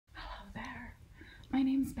My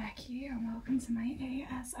name's Becky and welcome to my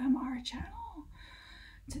ASMR channel.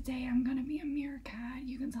 Today I'm gonna be a meerkat.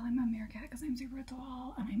 You can tell I'm a meerkat because I'm super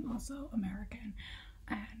tall and I'm also American,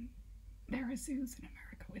 and there are zoos in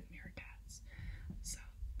America with meerkats, so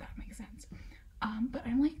that makes sense. But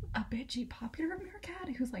I'm like a bitchy popular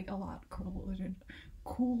meerkat who's like a lot cooler than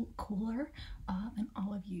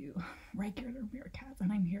all of you regular meerkats,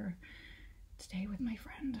 and I'm here today with my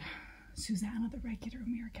friend Susanna, the regular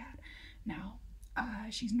meerkat. Now,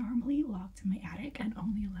 she's normally locked in my attic and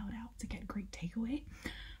only allowed out to get great takeaway.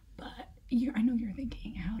 But I know you're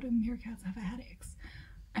thinking, how do meerkats have attics?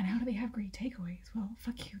 And how do they have great takeaways? Well,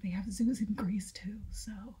 fuck you, they have zoos in Greece too,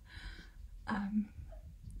 so,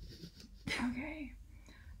 okay.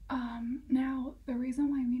 Now, the reason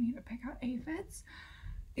why we need to pick out aphids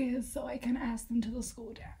is so I can ask them to the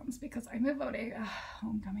school dance, because I'm about a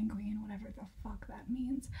homecoming queen, whatever the fuck that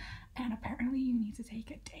means, and apparently you need to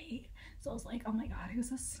take a date. So I was like, oh my god,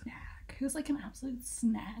 who's a snack? Who's like an absolute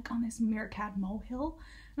snack on this meerkat molehill?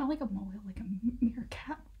 Not like a molehill, like a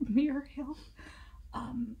meerkat hill.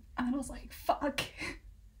 And I was like, fuck,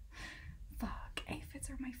 aphids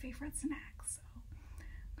are my favorite snack, so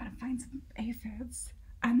I'm gonna find some aphids.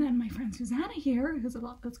 And then my friend Susanna here, who's a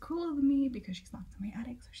lot that's cooler than me because she's locked in my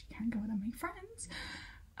attic, so she can't go with my friends.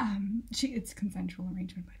 It's consensual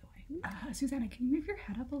arrangement, by the way. Susanna, can you move your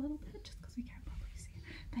head up a little bit, just because we can't properly see it?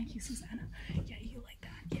 Thank you, Susanna. Yeah, you like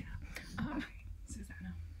that, yeah.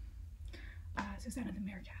 Susanna the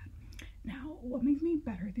meerkat. Now, what makes me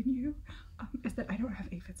better than you is that I don't have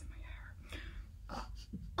aphids in my hair.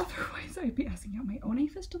 Otherwise, I'd be asking out my own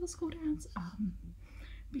aphids to the school dance,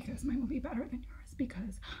 because mine will be better than yours,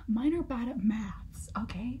 because mine are bad at maths,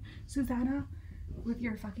 okay? Susanna, with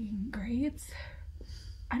your fucking grades,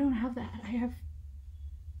 I don't have that. I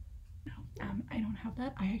don't have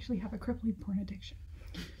that. I actually have a crippling porn addiction.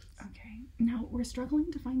 Okay, now we're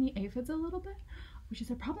struggling to find the aphids a little bit, which is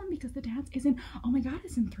a problem because the dance is in, oh my god,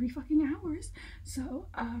 it's in 3 fucking hours. So,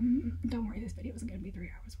 don't worry, this video isn't gonna be 3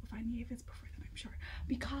 hours. We'll find the aphids before then, I'm sure,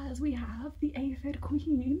 because we have the aphid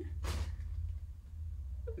queen.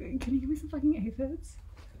 Can you give me some fucking aphids?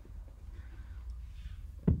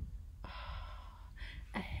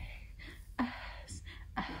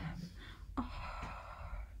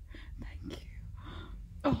 Thank you.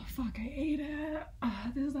 Oh fuck, I ate it.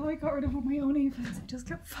 This is how I got rid of all my own aphids. I just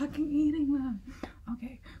kept fucking eating them.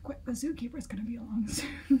 Okay, quick, the zookeeper's gonna be along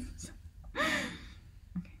soon.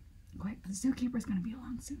 Okay, quick, the zookeeper's gonna be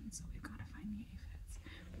along soon, so we've gotta find the aphids.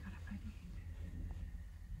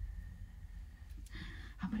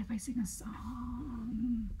 How about if I sing a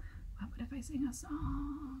song? Aphids.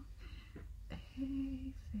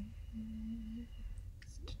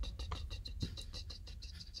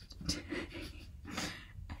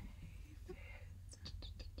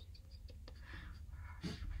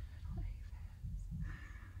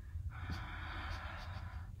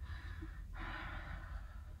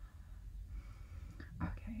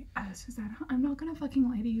 Okay, Susanna, I'm not gonna fucking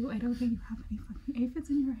lie to you. I don't think you have any fucking aphids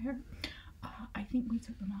in your hair. I think we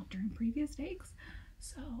took them out during previous takes,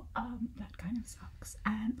 so that kind of sucks.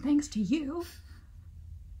 And thanks to you,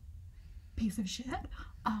 piece of shit,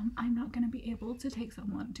 I'm not gonna be able to take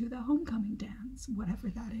someone to the homecoming dance, whatever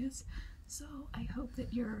that is. So I hope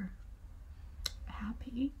that you're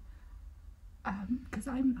happy, because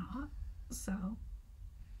I'm not. So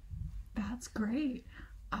that's great.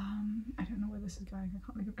 I don't know where this is going. I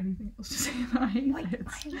can't think of anything else to say about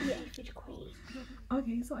aphids. I'm the aphid queen.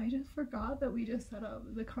 Okay, so I just forgot that we just set up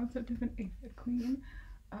the concept of an aphid queen.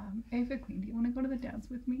 Aphid queen, do you want to go to the dance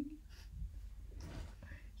with me?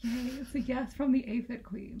 Yay, it's a yes from the aphid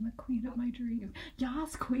queen, the queen of my dreams.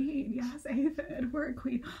 Yes, queen, yes, aphid, we're a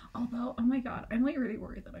queen. Although, oh my god, I'm like really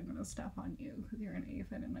worried that I'm gonna step on you because you're an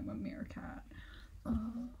aphid and I'm a meerkat.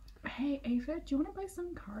 Hey, aphid, do you want to buy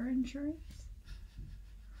some car insurance?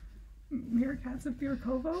 Meerkats of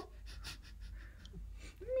Birkovo?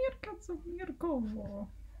 Meerkats of Birkovo.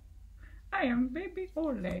 I am baby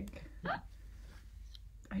Oleg.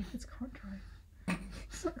 Aphids can't drive.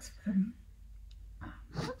 Sucks for them.